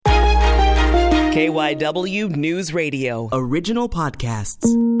KYW News Radio. Original podcasts.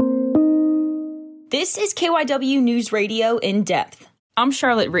 This is KYW News Radio In Depth. I'm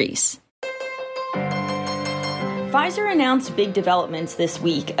Charlotte Reese. Pfizer announced big developments this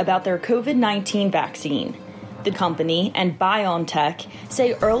week about their COVID-19 vaccine. The company and BioNTech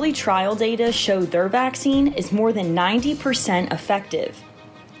say early trial data showed their vaccine is more than 90% effective.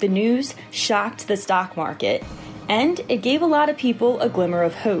 The news shocked the stock market, and it gave a lot of people a glimmer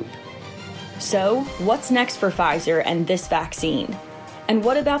of hope. So, what's next for Pfizer and this vaccine? And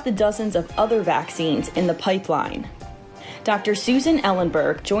what about the dozens of other vaccines in the pipeline? Dr. Susan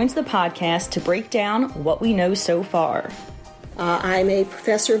Ellenberg joins the podcast to break down what we know so far. I'm a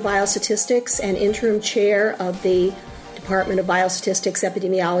professor of biostatistics and interim chair of the Department of Biostatistics,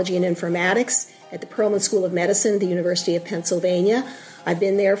 Epidemiology, and Informatics at the Perelman School of Medicine at the University of Pennsylvania. I've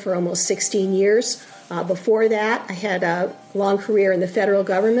been there for almost 16 years. Before that, I had a long career in the federal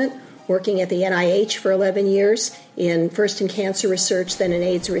government, working at the NIH for 11 years, first in cancer research, then in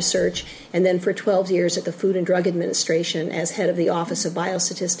AIDS research, and then for 12 years at the Food and Drug Administration as head of the Office of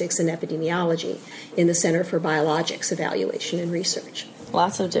Biostatistics and Epidemiology in the Center for Biologics Evaluation and Research.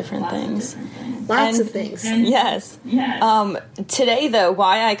 Lots of different things. Lots of things. Yes. Today, though,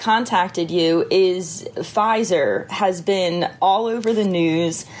 why I contacted you is Pfizer has been all over the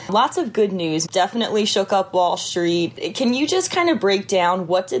news. Lots of good news. Definitely shook up Wall Street. Can you just kind of break down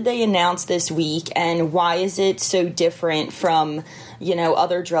what did they announce this week and why is it so different from,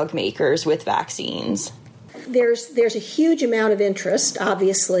 other drug makers with vaccines? There's a huge amount of interest,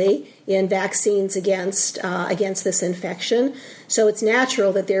 obviously, in vaccines against this infection. So it's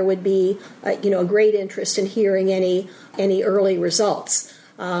natural that there would be, a great interest in hearing any early results.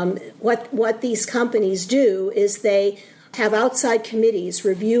 What these companies do is they have outside committees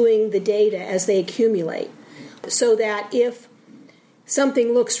reviewing the data as they accumulate, so that if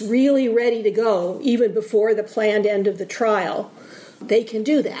something looks really ready to go, even before the planned end of the trial, they can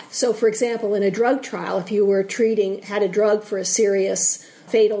do that. So, for example, in a drug trial, if you were had a drug for a serious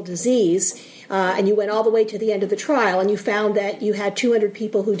fatal disease, and you went all the way to the end of the trial, and you found that you had 200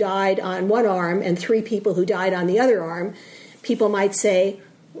 people who died on one arm and 3 people who died on the other arm, people might say,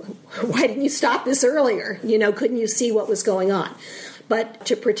 why didn't you stop this earlier? Couldn't you see what was going on? But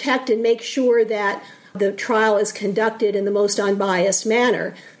to protect and make sure that the trial is conducted in the most unbiased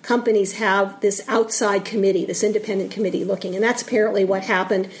manner, companies have this outside committee, this independent committee looking, and that's apparently what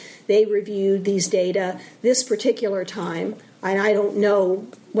happened. They reviewed these data this particular time, and I don't know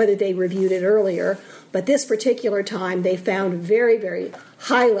whether they reviewed it earlier, but this particular time they found very, very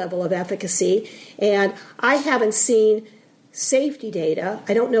high level of efficacy, and I haven't seen safety data.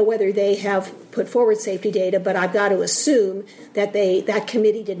 I don't know whether they have put forward safety data, but I've got to assume that that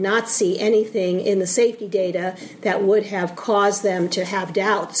committee did not see anything in the safety data that would have caused them to have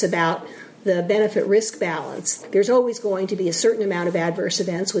doubts about the benefit-risk balance. There's always going to be a certain amount of adverse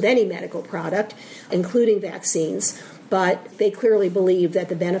events with any medical product, including vaccines, but they clearly believe that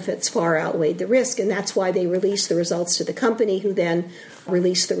the benefits far outweighed the risk, and that's why they released the results to the company, who then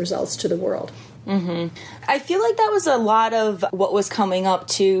released the results to the world. Mm-hmm. I feel like that was a lot of what was coming up,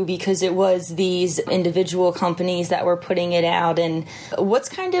 too, because it was these individual companies that were putting it out. And what's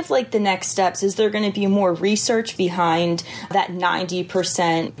kind of like the next steps? Is there going to be more research behind that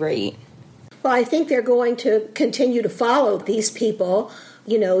 90% rate? Well, I think they're going to continue to follow these people.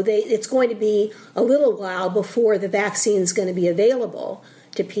 It's going to be a little while before the vaccine is going to be available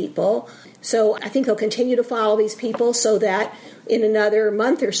to people. So I think they'll continue to follow these people so that in another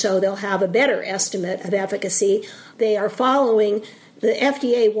month or so they'll have a better estimate of efficacy. They are following, the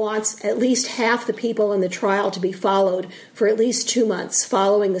FDA wants at least half the people in the trial to be followed for at least 2 months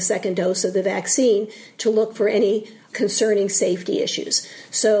following the second dose of the vaccine to look for any concerning safety issues.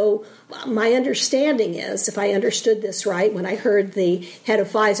 So my understanding is, if I understood this right, when I heard the head of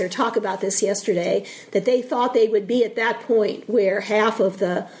Pfizer talk about this yesterday, that they thought they would be at that point where half of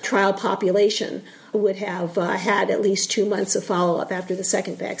the trial population would have had at least 2 months of follow-up after the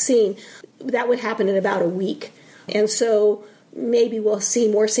second vaccine. That would happen in about a week. And so maybe we'll see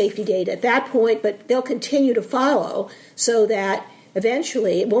more safety data at that point, but they'll continue to follow so that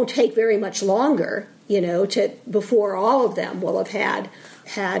eventually it won't take very much longer, before all of them will have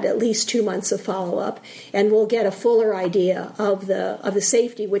had at least 2 months of follow-up, and we'll get a fuller idea of the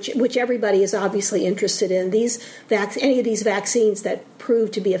safety, which everybody is obviously interested in. Any of these vaccines that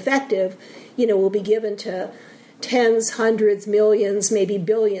prove to be effective, will be given to tens, hundreds, millions, maybe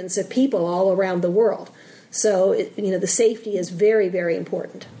billions of people all around the world. So, the safety is very, very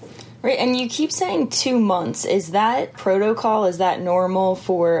important. Right, and you keep saying 2 months. Is that protocol? Is that normal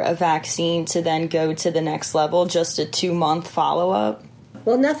for a vaccine to then go to the next level, just a 2-month follow-up?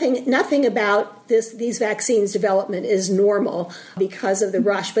 Well, nothing about these vaccines development is normal because of the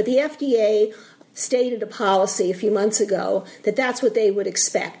rush. But the FDA stated a policy a few months ago that that's what they would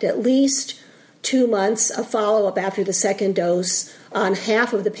expect, at least 2 months of follow-up after the second dose on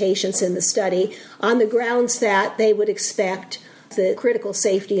half of the patients in the study, on the grounds that they would expect the critical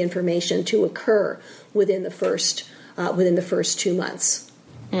safety information to occur within the first 2 months.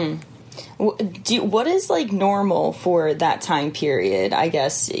 What is like normal for that time period? I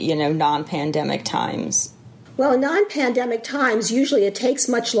guess, non-pandemic times. Well, in non-pandemic times, usually it takes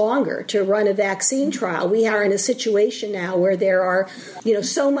much longer to run a vaccine trial. We are in a situation now where there are,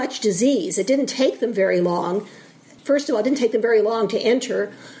 so much disease. It didn't take them very long. First of all, it didn't take them very long to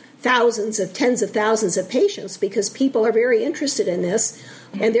enter tens of thousands of patients because people are very interested in this,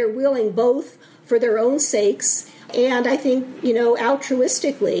 and they're willing both for their own sakes and I think,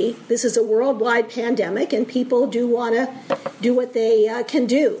 altruistically, this is a worldwide pandemic and people do want to do what they can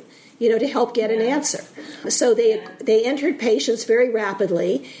do, to help get an answer. So they entered patients very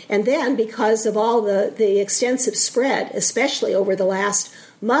rapidly, and then because of all the extensive spread, especially over the last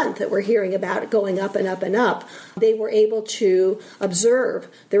month that we're hearing about it going up and up and up, they were able to observe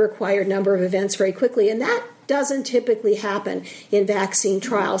the required number of events very quickly, and that doesn't typically happen in vaccine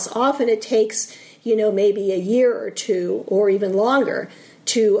trials. Often it takes, maybe a year or two or even longer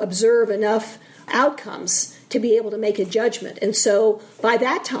to observe enough outcomes to be able to make a judgment. And so by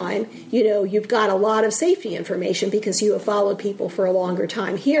that time, you've got a lot of safety information because you have followed people for a longer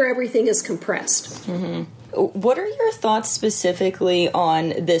time. Here, everything is compressed. Mm-hmm. What are your thoughts specifically on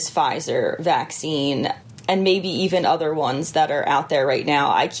this Pfizer vaccine and maybe even other ones that are out there right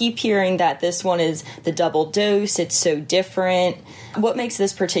now? I keep hearing that this one is the double dose. It's so different. What makes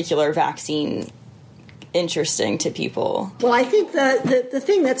this particular vaccine interesting to people? Well, I think the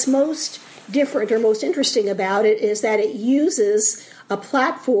thing that's most different or most interesting about it is that it uses a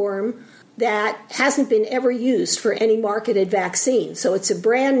platform that hasn't been ever used for any marketed vaccine. So it's a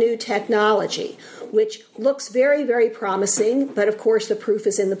brand new technology, which looks very, very promising, but of course the proof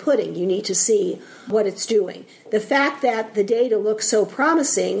is in the pudding. You need to see what it's doing. The fact that the data looks so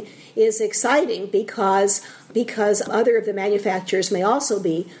promising is exciting because other of the manufacturers may also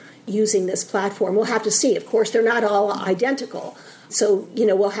be using this platform. We'll have to see. Of course, they're not all identical. So,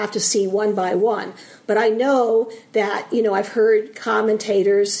 we'll have to see one by one. But I know that, I've heard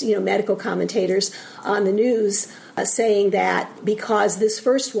commentators, medical commentators on the news saying that because this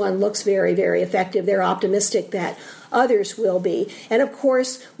first one looks very, very effective, they're optimistic that others will be. And of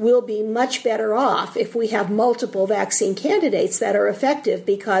course, we'll be much better off if we have multiple vaccine candidates that are effective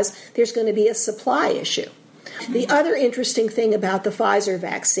because there's going to be a supply issue. The other interesting thing about the Pfizer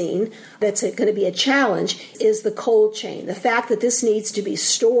vaccine that's going to be a challenge is the cold chain. The fact that this needs to be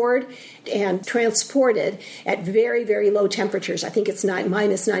stored and transported at very, very low temperatures. I think it's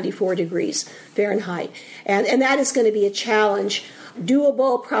minus 94 degrees Fahrenheit. And that is going to be a challenge,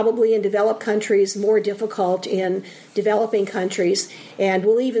 doable probably in developed countries, more difficult in developing countries. And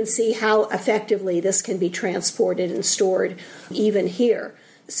we'll even see how effectively this can be transported and stored even here.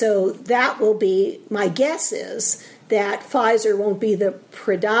 So that will be, my guess is that Pfizer won't be the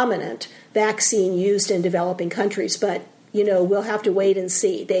predominant vaccine used in developing countries, but, we'll have to wait and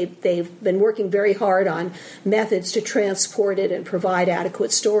see. They've been working very hard on methods to transport it and provide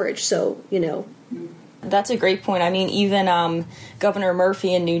adequate storage, so, That's a great point. I mean, even Governor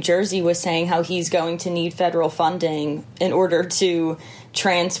Murphy in New Jersey was saying how he's going to need federal funding in order to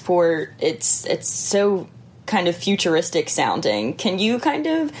transport. It's so kind of futuristic sounding. Can you kind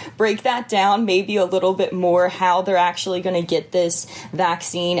of break that down maybe a little bit more, how they're actually going to get this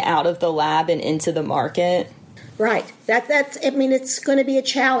vaccine out of the lab and into the market? Right. It's going to be a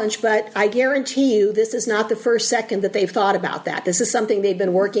challenge, but I guarantee you this is not the first second that they've thought about that. This is something they've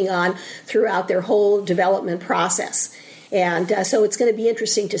been working on throughout their whole development process. And so it's going to be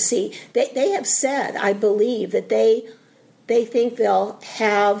interesting to see. They have said, I believe, that they think they'll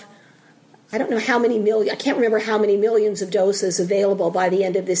have, I don't know how many million, I can't remember how many millions of doses available by the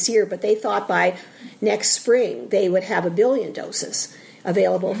end of this year, but they thought by next spring they would have 1 billion doses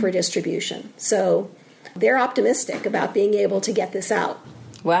available for distribution. So they're optimistic about being able to get this out.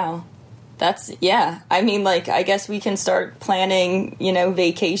 Wow. I guess we can start planning,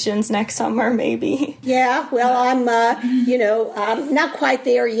 vacations next summer, maybe. Yeah, well, I'm not quite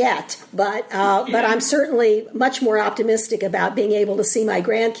there yet, but I'm certainly much more optimistic about being able to see my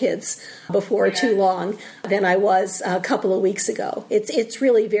grandkids before too long than I was a couple of weeks ago. It's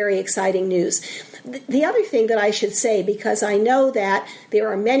really very exciting news. The other thing that I should say, because I know that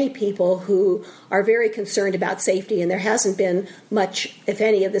there are many people who are very concerned about safety, and there hasn't been much, if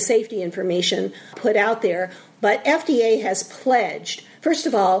any, of the safety information put out there, but FDA has pledged First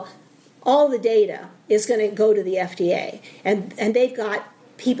of all the data is going to go to the FDA, and they've got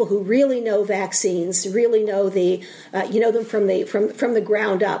people who really know vaccines, really know them from the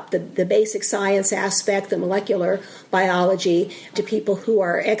ground up, the basic science aspect, the molecular biology, to people who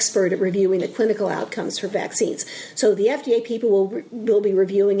are expert at reviewing the clinical outcomes for vaccines. So the FDA people will be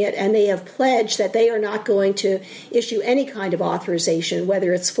reviewing it, and they have pledged that they are not going to issue any kind of authorization,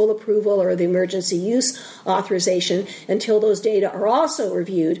 whether it's full approval or the emergency use authorization, until those data are also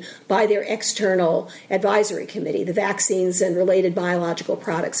reviewed by their external advisory committee, the Vaccines and Related Biological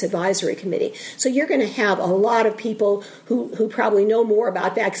Products Advisory Committee. So you're going to have a lot of people who probably know more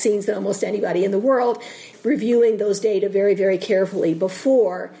about vaccines than almost anybody in the world reviewing those data very, very carefully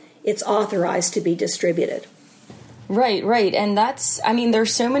before it's authorized to be distributed. Right. And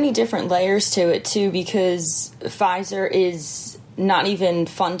there's so many different layers to it, too, because Pfizer is not even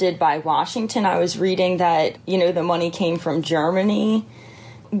funded by Washington. I was reading that, the money came from Germany.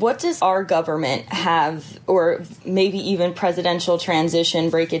 What does our government have, or maybe even presidential transition,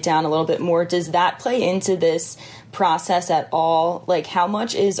 break it down a little bit more? Does that play into this process at all? Like, how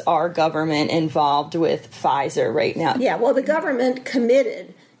much is our government involved with Pfizer right now? Yeah, well, the government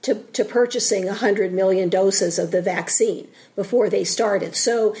committed to purchasing 100 million doses of the vaccine before they started.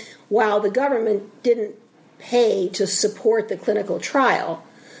 So while the government didn't pay to support the clinical trial,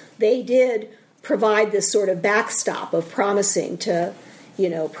 they did provide this sort of backstop of promising to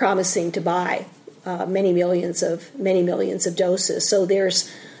buy many millions of doses. So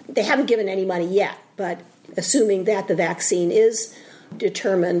they haven't given any money yet, but assuming that the vaccine is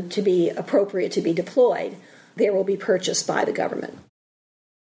determined to be appropriate to be deployed, there will be purchased by the government.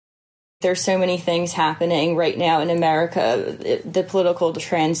 There's so many things happening right now in America, the political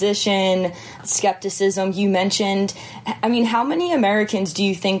transition, skepticism you mentioned. I mean, how many Americans do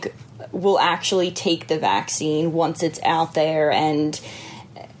you think will actually take the vaccine once it's out there and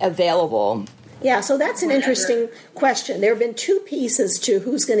available? Yeah, so that's an interesting question. There have been two pieces to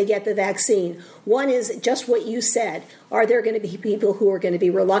who's going to get the vaccine. One is just what you said. Are there going to be people who are going to be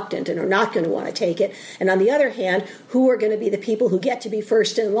reluctant and are not going to want to take it? And on the other hand, who are going to be the people who get to be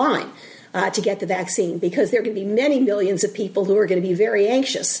first in line to get the vaccine? Because there are going to be many millions of people who are going to be very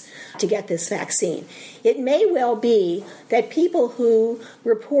anxious to get this vaccine. It may well be that people who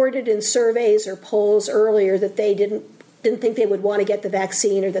reported in surveys or polls earlier that they didn't think they would want to get the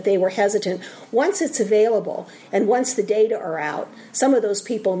vaccine or that they were hesitant, once it's available and once the data are out, some of those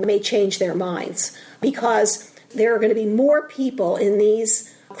people may change their minds, because there are going to be more people in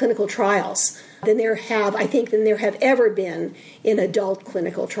these clinical trials than there have ever been in adult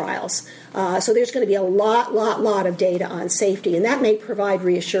clinical trials. So there's going to be a lot of data on safety, and that may provide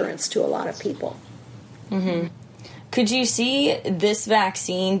reassurance to a lot of people. Mm-hmm. Could you see this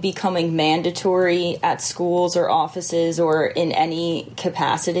vaccine becoming mandatory at schools or offices or in any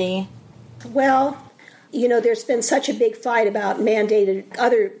capacity? Well, there's been such a big fight about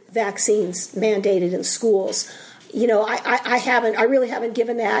other vaccines mandated in schools. I really haven't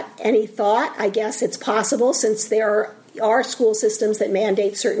given that any thought. I guess it's possible, since there are school systems that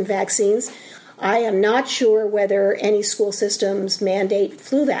mandate certain vaccines. I am not sure whether any school systems mandate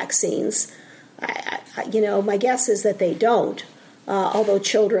flu vaccines. My guess is that they don't, although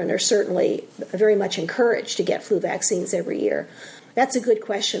children are certainly very much encouraged to get flu vaccines every year. That's a good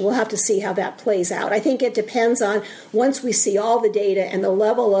question. We'll have to see how that plays out. I think it depends on, once we see all the data and the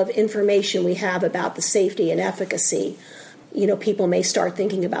level of information we have about the safety and efficacy, people may start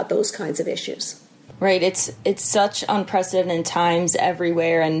thinking about those kinds of issues. Right. It's such unprecedented times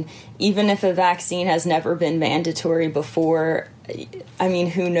everywhere. And even if a vaccine has never been mandatory before, I mean,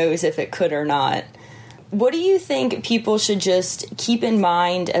 who knows if it could or not. What do you think people should just keep in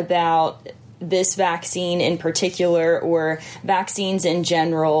mind about this vaccine in particular, or vaccines in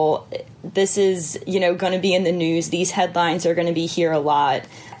general? This is, going to be in the news. These headlines are going to be here a lot.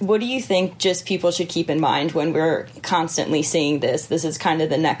 What do you think just people should keep in mind when we're constantly seeing this? This is kind of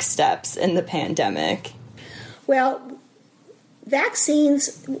the next steps in the pandemic. Well,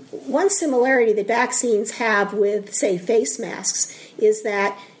 vaccines, one similarity that vaccines have with, say, face masks is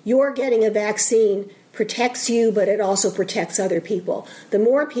that you're getting a vaccine protects you, but it also protects other people. The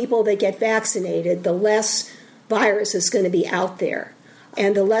more people that get vaccinated, the less virus is going to be out there,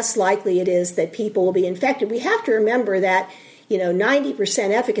 and the less likely it is that people will be infected. We have to remember that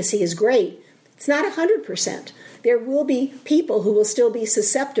 90% efficacy is great. It's not 100%. There will be people who will still be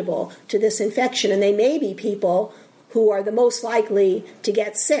susceptible to this infection, and they may be people who are the most likely to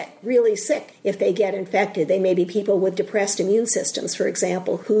get sick, really sick, if they get infected. They may be people with depressed immune systems, for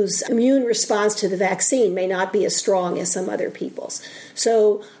example, whose immune response to the vaccine may not be as strong as some other people's.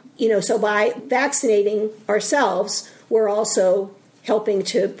 So by vaccinating ourselves, we're also helping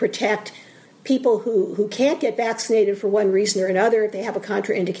to protect people who can't get vaccinated for one reason or another if they have a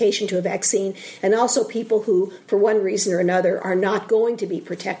contraindication to a vaccine, and also people who, for one reason or another, are not going to be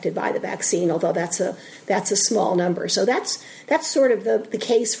protected by the vaccine, although that's a small number. So that's sort of the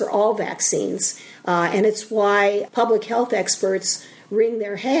case for all vaccines, and it's why public health experts wring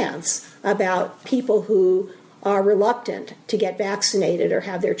their hands about people who are reluctant to get vaccinated or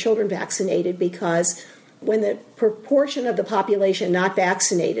have their children vaccinated, because when the proportion of the population not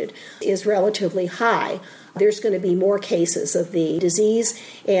vaccinated is relatively high, there's going to be more cases of the disease.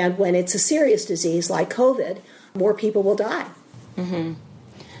 And when it's a serious disease like COVID, more people will die. Mm-hmm.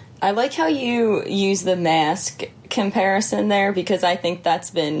 I like how you use the mask comparison there, because I think that's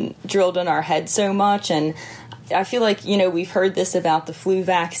been drilled in our head so much. And I feel like, we've heard this about the flu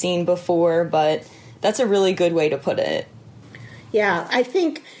vaccine before, but that's a really good way to put it. Yeah, I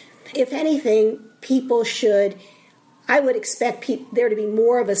think, if anything, I would expect there to be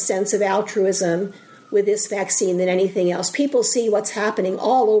more of a sense of altruism with this vaccine than anything else. People see what's happening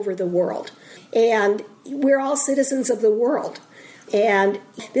all over the world, and we're all citizens of the world. And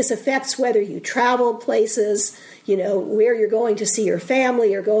this affects whether you travel places, where you're going to see your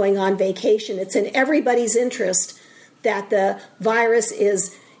family or going on vacation. It's in everybody's interest that the virus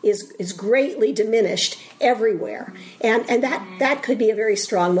is greatly diminished everywhere. And that could be a very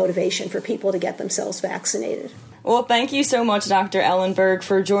strong motivation for people to get themselves vaccinated. Well, thank you so much, Dr. Ellenberg,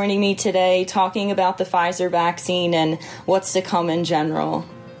 for joining me today, talking about the Pfizer vaccine and what's to come in general.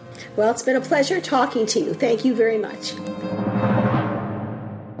 Well, it's been a pleasure talking to you. Thank you very much.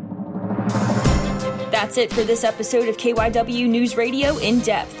 That's it for this episode of KYW News Radio In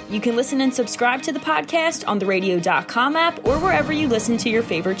Depth. You can listen and subscribe to the podcast on the radio.com app or wherever you listen to your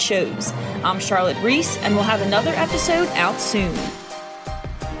favorite shows. I'm Charlotte Reese, and we'll have another episode out soon.